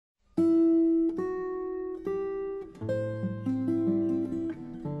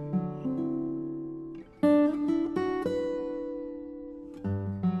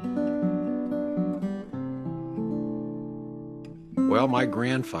Well, my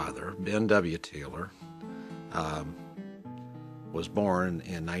grandfather, Ben W. Taylor, was born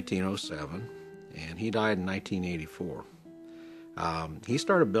in 1907, and he died in 1984. He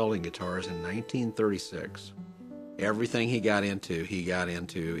started building guitars in 1936. Everything he got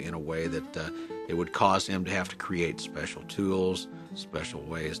into in a way that it would cause him to have to create special tools, special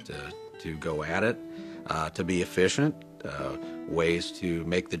ways to go at it, to be efficient, ways to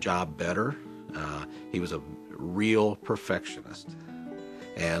make the job better. He was a real perfectionist.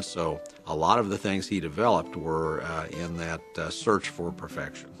 And so a lot of the things he developed were in that search for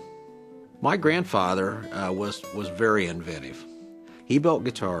perfection. My grandfather was very inventive. He built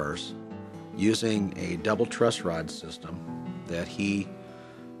guitars using a double truss rod system that he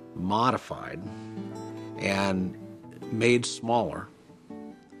modified and made smaller.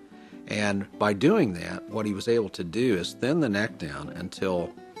 And by doing that, what he was able to do is thin the neck down until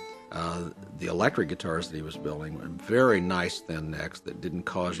the electric guitars that he was building were very nice thin necks that didn't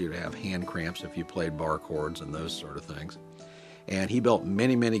cause you to have hand cramps if you played bar chords and those sort of things. And he built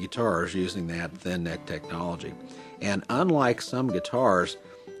many, many guitars using that thin neck technology. And unlike some guitars,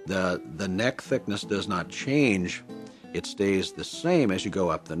 the neck thickness does not change. It stays the same as you go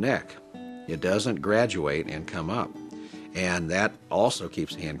up the neck. It doesn't graduate and come up. And that also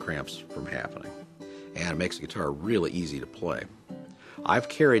keeps hand cramps from happening. And it makes the guitar really easy to play. I've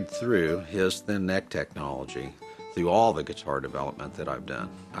carried through his thin neck technology through all the guitar development that I've done.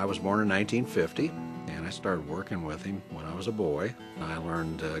 I was born in 1950, and I started working with him when I was a boy. I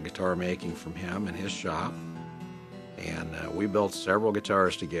learned guitar making from him in his shop, and we built several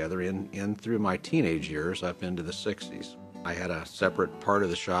guitars together in through my teenage years up into the 60s. I had a separate part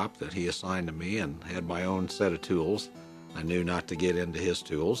of the shop that he assigned to me and had my own set of tools. I knew not to get into his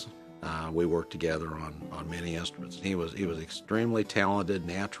tools. We worked together on many instruments. He was extremely talented,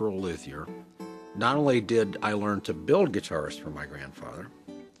 natural luthier. Not only did I learn to build guitars from my grandfather,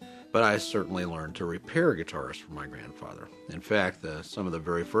 but I certainly learned to repair guitars from my grandfather. In fact, some of the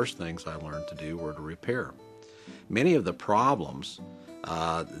very first things I learned to do were to repair. Many of the problems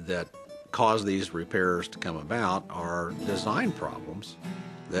that cause these repairs to come about are design problems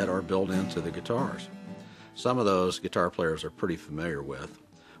that are built into the guitars. Some of those guitar players are pretty familiar with.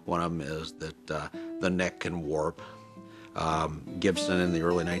 One of them is that the neck can warp. Gibson in the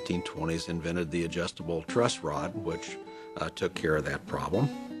early 1920s invented the adjustable truss rod, which took care of that problem.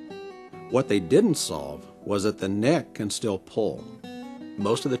 What they didn't solve was that the neck can still pull.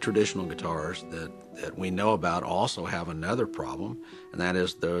 Most of the traditional guitars that we know about also have another problem, and that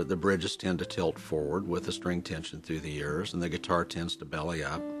is the bridges tend to tilt forward with the string tension through the ears, and the guitar tends to belly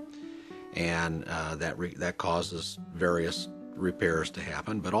up, and that causes various repairs to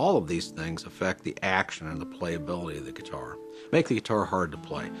happen. But all of these things affect the action and the playability of the guitar, make the guitar hard to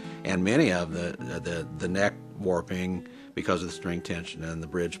play. And many of the neck warping because of the string tension and the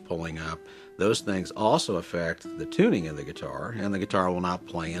bridge pulling up, those things also affect the tuning of the guitar, and the guitar will not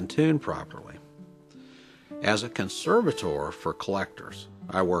play in tune properly. As a conservator for collectors,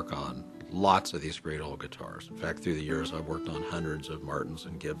 I work on lots of these great old guitars. In fact, through the years, I've worked on hundreds of Martins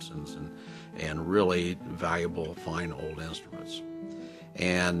and Gibsons and really valuable, fine old instruments.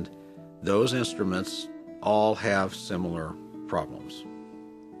 And those instruments all have similar problems.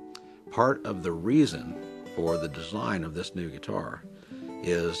 Part of the reason for the design of this new guitar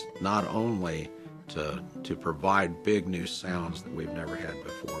is not only to provide big new sounds that we've never had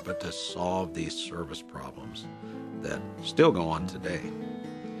before, but to solve these service problems that still go on today.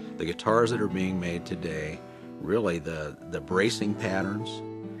 The guitars that are being made today, really the bracing patterns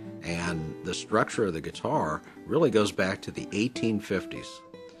and the structure of the guitar really goes back to the 1850s.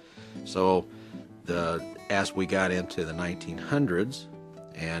 So as we got into the 1900s,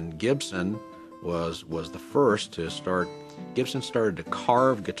 and Gibson was the first to start, Gibson started to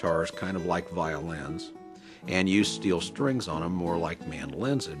carve guitars kind of like violins and use steel strings on them more like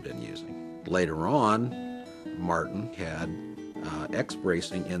mandolins had been using. Later on, Martin had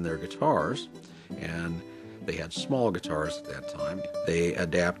X-bracing in their guitars, and they had small guitars at that time. They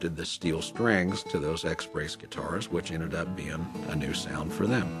adapted the steel strings to those X-brace guitars, which ended up being a new sound for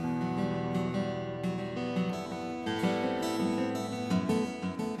them.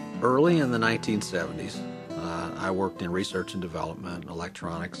 Early in the 1970s, I worked in research and development,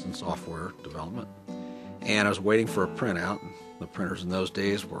 electronics and software development, and I was waiting for a printout. The printers in those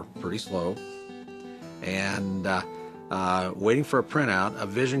days were pretty slow, and waiting for a printout, a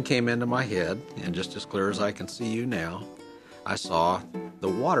vision came into my head, and just as clear as I can see you now, I saw the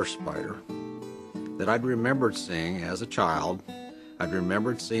water spider that I'd remembered seeing as a child. I'd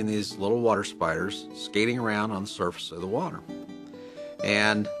remembered seeing these little water spiders skating around on the surface of the water.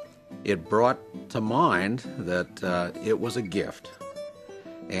 And it brought to mind that it was a gift.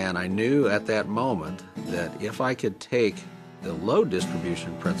 And I knew at that moment that if I could take the load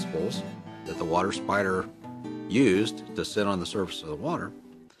distribution principles that the water spider used to sit on the surface of the water,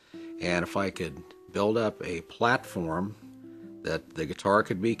 and if I could build up a platform that the guitar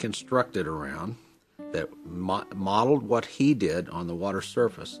could be constructed around that modeled what he did on the water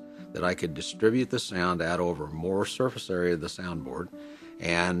surface, that I could distribute the sound out over more surface area of the soundboard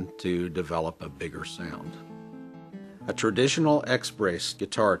and to develop a bigger sound. A traditional X-brace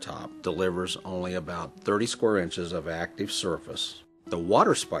guitar top delivers only about 30 square inches of active surface. The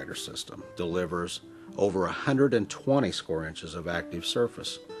water spider system delivers over 120 square inches of active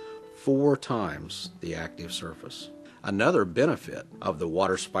surface, 4 times the active surface. Another benefit of the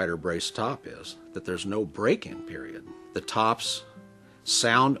water spider brace top is that there's no break-in period. The tops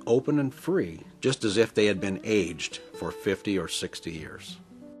sound open and free, just as if they had been aged for 50 or 60 years.